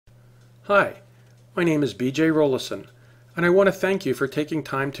Hi, my name is BJ Rollison, and I want to thank you for taking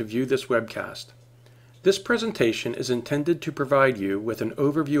time to view this webcast. This presentation is intended to provide you with an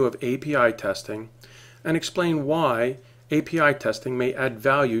overview of API testing and explain why API testing may add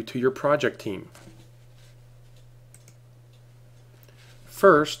value to your project team.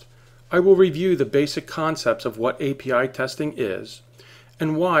 First, I will review the basic concepts of what API testing is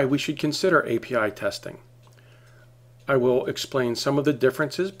and why we should consider API testing. I will explain some of the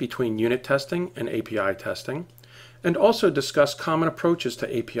differences between unit testing and API testing, and also discuss common approaches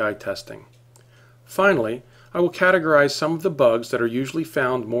to API testing. Finally, I will categorize some of the bugs that are usually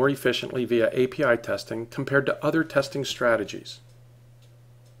found more efficiently via API testing compared to other testing strategies.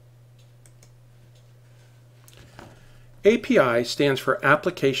 API stands for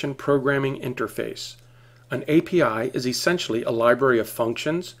Application Programming Interface. An API is essentially a library of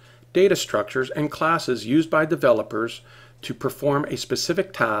functions, data structures, and classes used by developers to perform a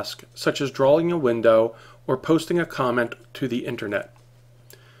specific task, such as drawing a window or posting a comment to the internet.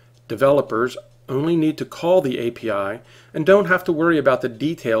 Developers only need to call the API and don't have to worry about the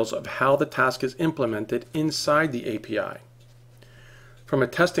details of how the task is implemented inside the API. From a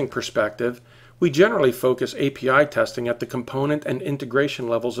testing perspective, we generally focus API testing at the component and integration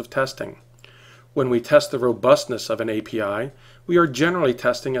levels of testing. When we test the robustness of an API, we are generally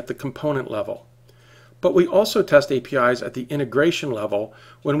testing at the component level. But we also test APIs at the integration level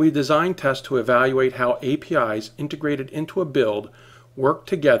when we design tests to evaluate how APIs integrated into a build work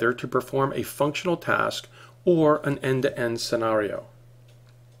together to perform a functional task or an end-to-end scenario.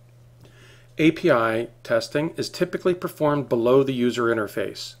 API testing is typically performed below the user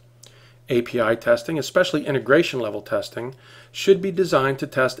interface. API testing, especially integration level testing, should be designed to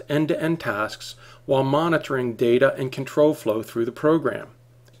test end-to-end tasks while monitoring data and control flow through the program.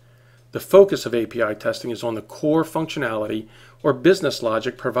 The focus of API testing is on the core functionality or business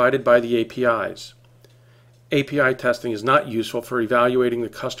logic provided by the APIs. API testing is not useful for evaluating the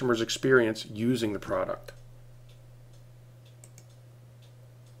customer's experience using the product.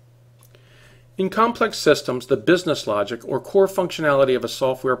 In complex systems, the business logic or core functionality of a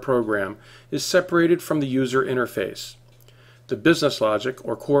software program is separated from the user interface. The business logic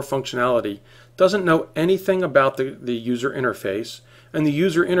or core functionality doesn't know anything about the user interface, and the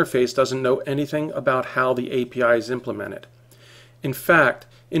user interface doesn't know anything about how the API is implemented. In fact,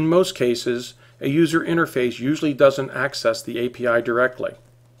 in most cases, a user interface usually doesn't access the API directly.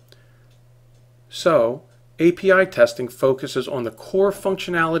 So, API testing focuses on the core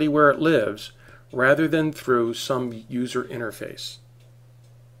functionality where it lives, rather than through some user interface.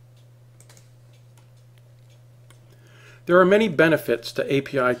 There are many benefits to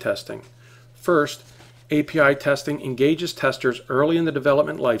API testing. First, API testing engages testers early in the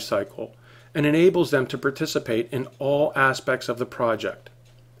development lifecycle and enables them to participate in all aspects of the project.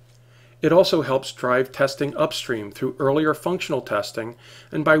 It also helps drive testing upstream through earlier functional testing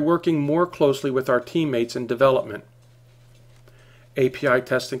and by working more closely with our teammates in development. API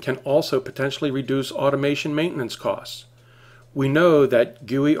testing can also potentially reduce automation maintenance costs. We know that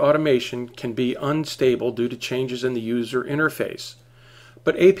GUI automation can be unstable due to changes in the user interface,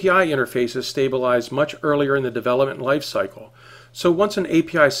 but API interfaces stabilize much earlier in the development lifecycle, so once an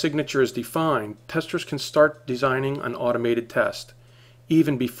API signature is defined, testers can start designing an automated test,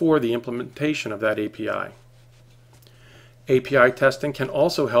 even before the implementation of that API. API testing can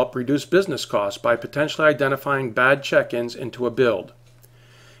also help reduce business costs by potentially identifying bad check-ins into a build.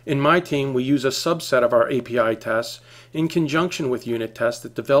 In my team, we use a subset of our API tests in conjunction with unit tests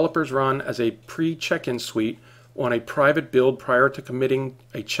that developers run as a pre-check-in suite on a private build prior to committing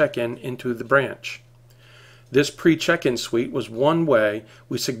a check-in into the branch. This pre-check-in suite was one way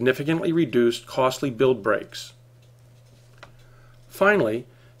we significantly reduced costly build breaks. Finally,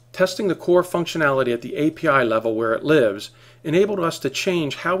 testing the core functionality at the API level where it lives enabled us to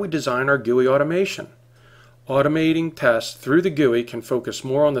change how we design our GUI automation. Automating tests through the GUI can focus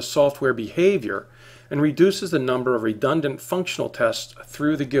more on the software behavior and reduces the number of redundant functional tests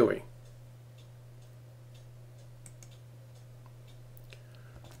through the GUI.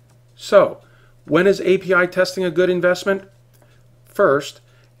 So, when is API testing a good investment? First,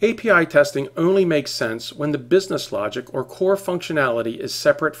 API testing only makes sense when the business logic or core functionality is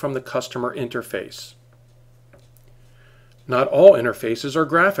separate from the customer interface. Not all interfaces are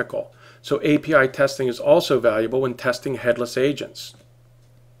graphical, so API testing is also valuable when testing headless agents.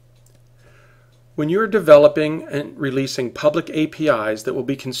 When you're developing and releasing public APIs that will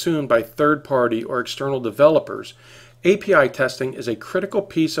be consumed by third-party or external developers, API testing is a critical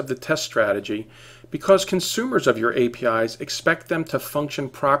piece of the test strategy because consumers of your APIs expect them to function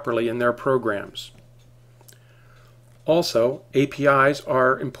properly in their programs. Also, APIs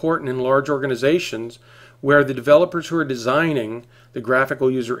are important in large organizations where the developers who are designing the graphical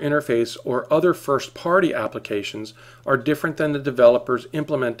user interface or other first-party applications are different than the developers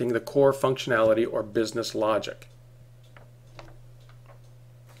implementing the core functionality or business logic.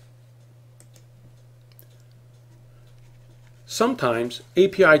 Sometimes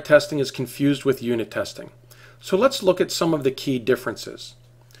API testing is confused with unit testing, so let's look at some of the key differences.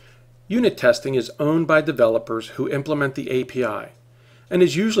 Unit testing is owned by developers who implement the API and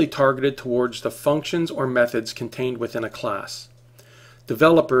is usually targeted towards the functions or methods contained within a class.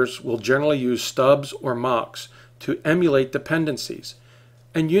 Developers will generally use stubs or mocks to emulate dependencies,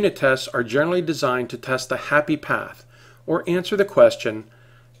 and unit tests are generally designed to test the happy path or answer the question,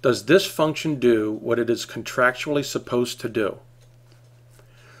 does this function do what it is contractually supposed to do?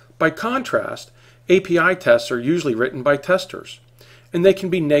 By contrast, API tests are usually written by testers, and they can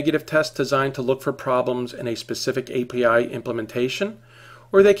be negative tests designed to look for problems in a specific API implementation,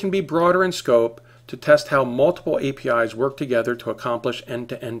 or they can be broader in scope to test how multiple APIs work together to accomplish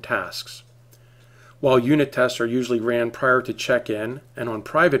end-to-end tasks. While unit tests are usually ran prior to check-in and on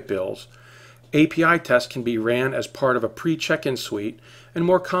private builds, API tests can be ran as part of a pre-check-in suite and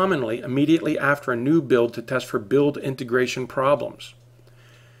more commonly immediately after a new build to test for build integration problems.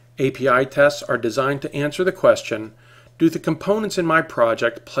 API tests are designed to answer the question, do the components in my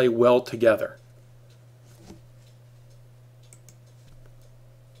project play well together?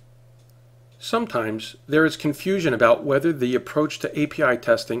 Sometimes there is confusion about whether the approach to API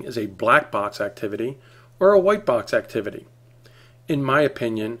testing is a black box activity or a white box activity. In my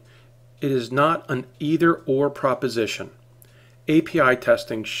opinion, it is not an either-or proposition. API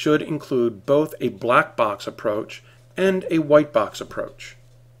testing should include both a black box approach and a white box approach.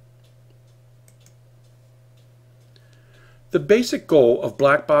 The basic goal of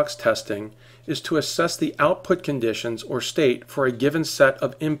black box testing is to assess the output conditions or state for a given set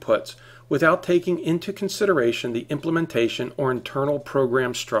of inputs without taking into consideration the implementation or internal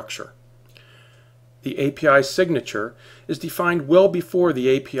program structure. The API signature is defined well before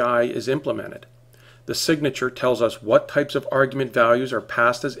the API is implemented. The signature tells us what types of argument values are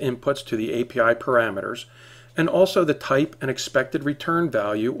passed as inputs to the API parameters, and also the type and expected return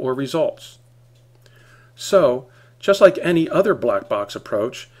value or results. So, just like any other black box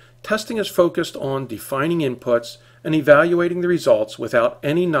approach, testing is focused on defining inputs and evaluating the results without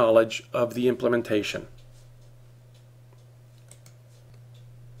any knowledge of the implementation.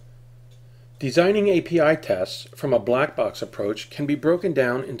 Designing API tests from a black box approach can be broken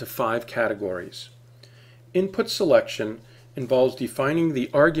down into 5 categories. Input selection involves defining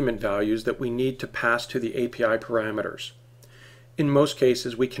the argument values that we need to pass to the API parameters. In most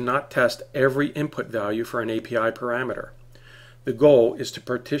cases, we cannot test every input value for an API parameter. The goal is to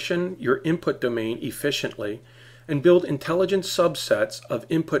partition your input domain efficiently and build intelligent subsets of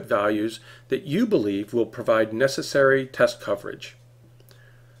input values that you believe will provide necessary test coverage.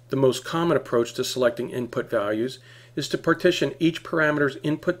 The most common approach to selecting input values is to partition each parameter's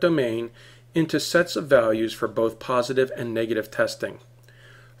input domain into sets of values for both positive and negative testing.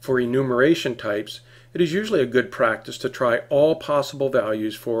 For enumeration types, it is usually a good practice to try all possible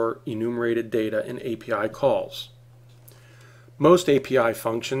values for enumerated data in API calls. Most API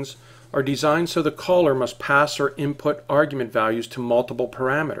functions are designed so the caller must pass or input argument values to multiple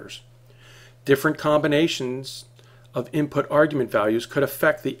parameters. Different combinations of input argument values could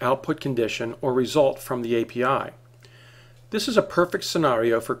affect the output condition or result from the API. This is a perfect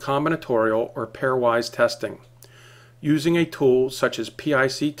scenario for combinatorial or pairwise testing. Using a tool such as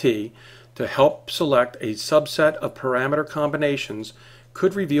PICT to help select a subset of parameter combinations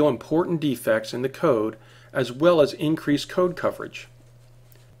could reveal important defects in the code as well as increase code coverage.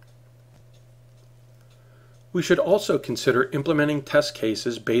 We should also consider implementing test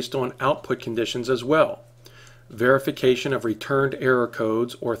cases based on output conditions as well. Verification of returned error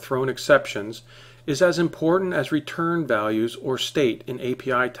codes or thrown exceptions is as important as return values or state in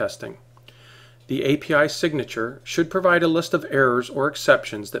API testing. The API signature should provide a list of errors or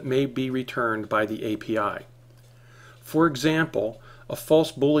exceptions that may be returned by the API. For example, a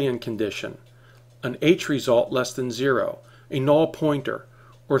false Boolean condition, an H result less than 0, a null pointer,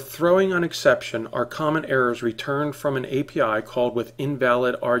 or throwing an exception are common errors returned from an API called with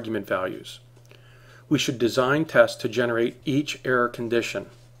invalid argument values. We should design tests to generate each error condition.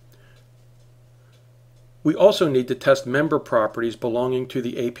 We also need to test member properties belonging to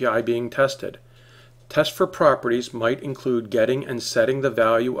the API being tested. Tests for properties might include getting and setting the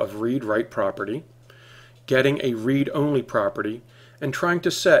value of read-write property, getting a read-only property, and trying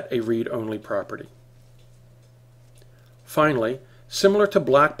to set a read-only property. Finally, similar to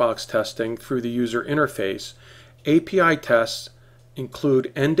black box testing through the user interface, API tests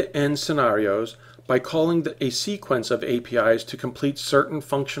include end-to-end scenarios by calling a sequence of APIs to complete certain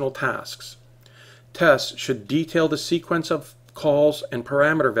functional tasks. Tests should detail the sequence of calls and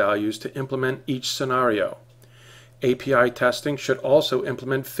parameter values to implement each scenario. API testing should also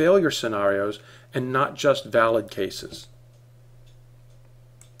implement failure scenarios and not just valid cases.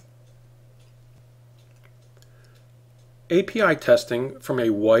 API testing from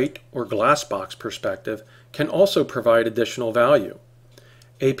a white or glass box perspective can also provide additional value.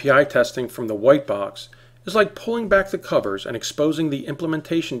 API testing from the white box is like pulling back the covers and exposing the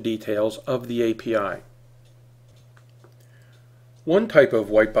implementation details of the API. One type of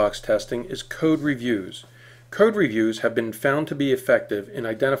white box testing is code reviews. Code reviews have been found to be effective in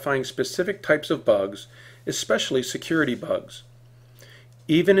identifying specific types of bugs, especially security bugs.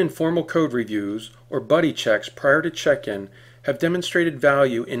 Even informal code reviews or buddy checks prior to check-in have demonstrated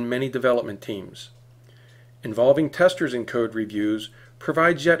value in many development teams. Involving testers in code reviews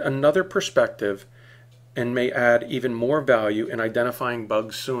provides yet another perspective and may add even more value in identifying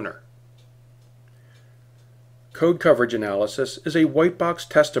bugs sooner. Code coverage analysis is a white box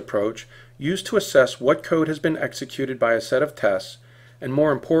test approach used to assess what code has been executed by a set of tests, and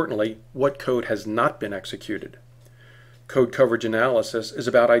more importantly, what code has not been executed. Code coverage analysis is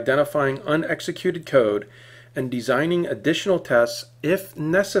about identifying unexecuted code and designing additional tests if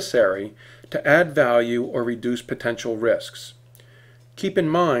necessary to add value or reduce potential risks. Keep in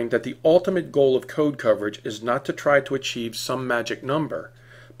mind that the ultimate goal of code coverage is not to try to achieve some magic number,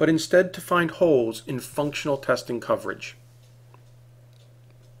 but instead to find holes in functional testing coverage.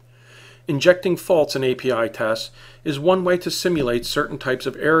 Injecting faults in API tests is one way to simulate certain types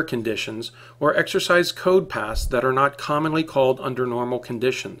of error conditions or exercise code paths that are not commonly called under normal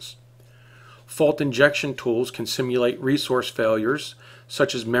conditions. Fault injection tools can simulate resource failures,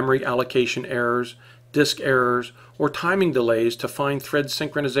 such as memory allocation errors, disk errors, or timing delays to find thread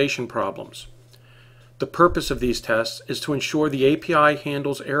synchronization problems. The purpose of these tests is to ensure the API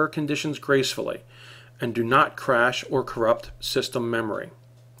handles error conditions gracefully and do not crash or corrupt system memory.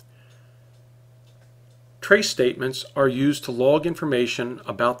 Trace statements are used to log information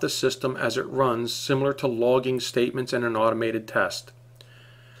about the system as it runs, similar to logging statements in an automated test.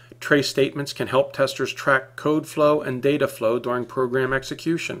 Trace statements can help testers track code flow and data flow during program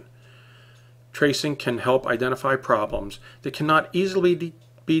execution. Tracing can help identify problems that cannot easily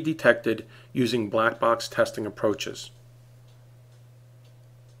be detected using black box testing approaches.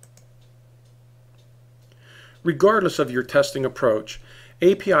 Regardless of your testing approach,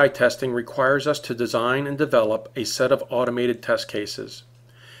 API testing requires us to design and develop a set of automated test cases.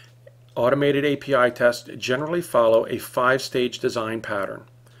 Automated API tests generally follow a 5-stage design pattern.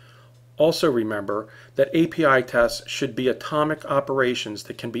 Also remember that API tests should be atomic operations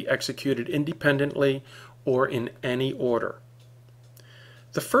that can be executed independently or in any order.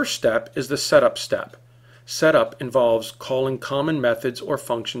 The first step is the setup step. Setup involves calling common methods or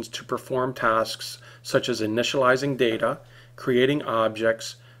functions to perform tasks such as initializing data, creating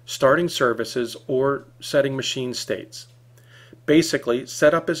objects, starting services, or setting machine states. Basically,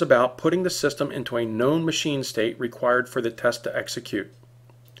 setup is about putting the system into a known machine state required for the test to execute.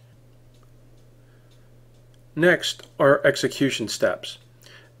 Next are execution steps.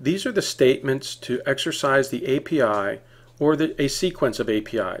 These are the statements to exercise the API or a sequence of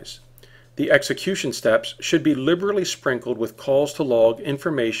APIs. The execution steps should be liberally sprinkled with calls to log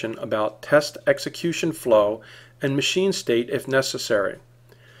information about test execution flow and machine state if necessary.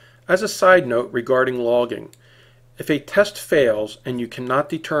 As a side note regarding logging, if a test fails and you cannot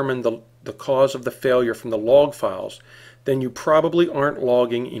determine the cause of the failure from the log files, then you probably aren't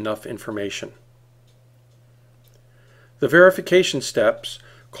logging enough information. The verification steps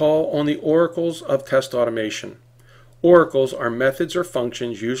call on the oracles of test automation. Oracles are methods or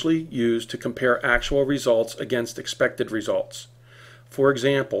functions usually used to compare actual results against expected results. For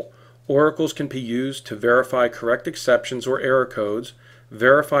example, oracles can be used to verify correct exceptions or error codes,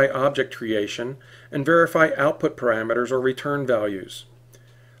 verify object creation, and verify output parameters or return values.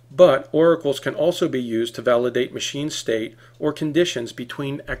 But oracles can also be used to validate machine state or conditions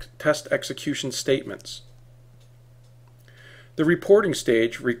between test execution statements. The reporting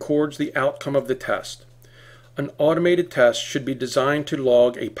stage records the outcome of the test. An automated test should be designed to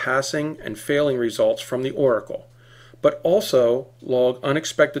log a passing and failing results from the oracle, but also log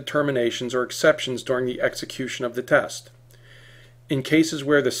unexpected terminations or exceptions during the execution of the test. In cases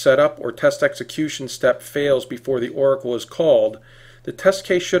where the setup or test execution step fails before the oracle is called, the test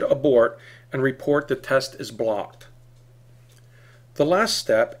case should abort and report the test is blocked. The last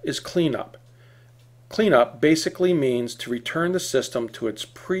step is cleanup. Cleanup basically means to return the system to its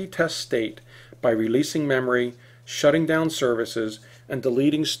pre-test state by releasing memory, shutting down services, and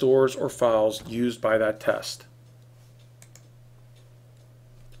deleting stores or files used by that test.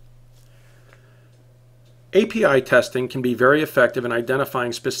 API testing can be very effective in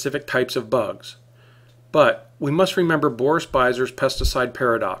identifying specific types of bugs, but we must remember Boris Beizer's pesticide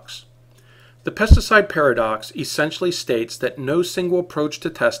paradox. The pesticide paradox essentially states that no single approach to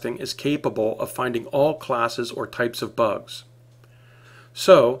testing is capable of finding all classes or types of bugs.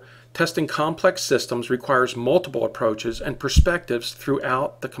 So, testing complex systems requires multiple approaches and perspectives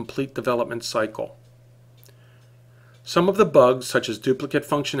throughout the complete development cycle. Some of the bugs, such as duplicate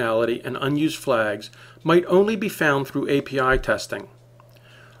functionality and unused flags, might only be found through API testing.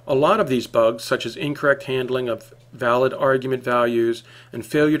 A lot of these bugs, such as incorrect handling of valid argument values and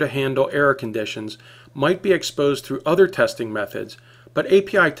failure to handle error conditions, might be exposed through other testing methods, but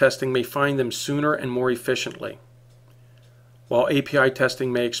API testing may find them sooner and more efficiently. While API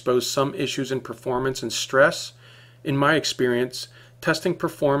testing may expose some issues in performance and stress, in my experience, testing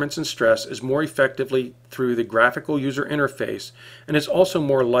performance and stress is more effectively through the graphical user interface and is also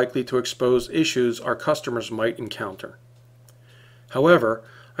more likely to expose issues our customers might encounter. However,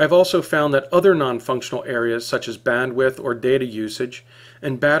 I have also found that other non-functional areas such as bandwidth or data usage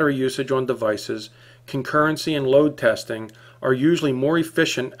and battery usage on devices, concurrency and load testing are usually more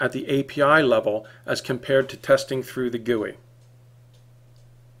efficient at the API level as compared to testing through the GUI.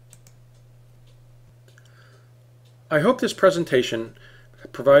 I hope this presentation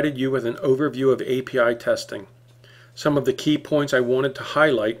provided you with an overview of API testing. Some of the key points I wanted to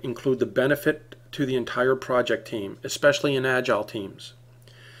highlight include the benefit to the entire project team, especially in agile teams.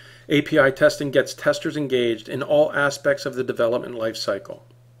 API testing gets testers engaged in all aspects of the development lifecycle.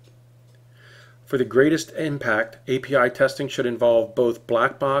 For the greatest impact, API testing should involve both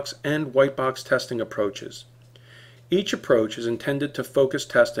black box and white box testing approaches. Each approach is intended to focus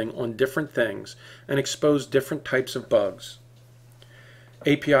testing on different things and expose different types of bugs.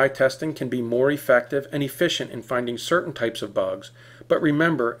 API testing can be more effective and efficient in finding certain types of bugs, but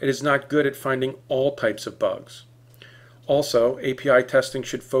remember, it is not good at finding all types of bugs. Also, API testing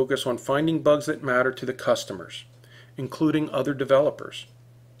should focus on finding bugs that matter to the customers, including other developers.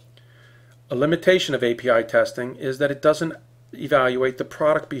 A limitation of API testing is that it doesn't evaluate the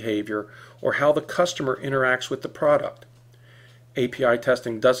product behavior or how the customer interacts with the product. API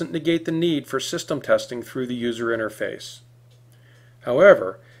testing doesn't negate the need for system testing through the user interface.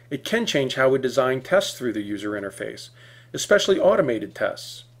 However, it can change how we design tests through the user interface, especially automated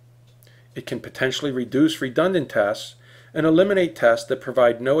tests. It can potentially reduce redundant tests and eliminate tests that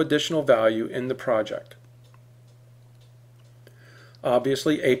provide no additional value in the project.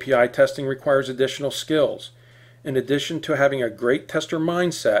 Obviously, API testing requires additional skills. In addition to having a great tester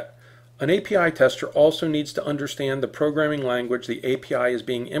mindset, an API tester also needs to understand the programming language the API is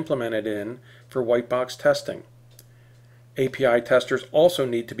being implemented in for white box testing. API testers also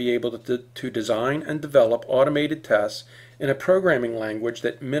need to be able to design and develop automated tests in a programming language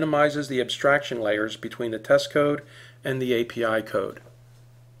that minimizes the abstraction layers between the test code and the API code.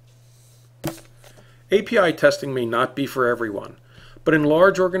 API testing may not be for everyone, but in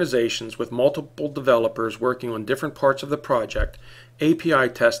large organizations with multiple developers working on different parts of the project, API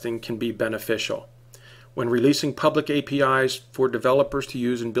testing can be beneficial. When releasing public APIs for developers to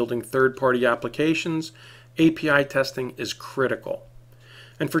use in building third-party applications, API testing is critical.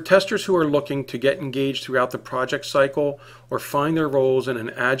 And for testers who are looking to get engaged throughout the project cycle or find their roles in an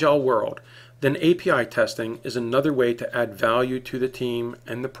agile world, then API testing is another way to add value to the team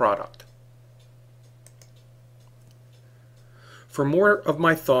and the product. For more of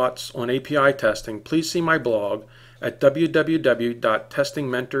my thoughts on API testing, please see my blog at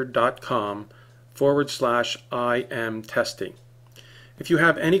www.testingmentor.com/IamTesty. If you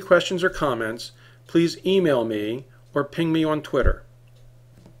have any questions or comments, please email me or ping me on Twitter.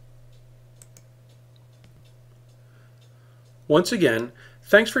 Once again,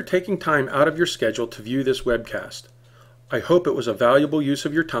 thanks for taking time out of your schedule to view this webcast. I hope it was a valuable use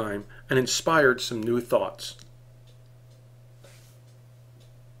of your time and inspired some new thoughts.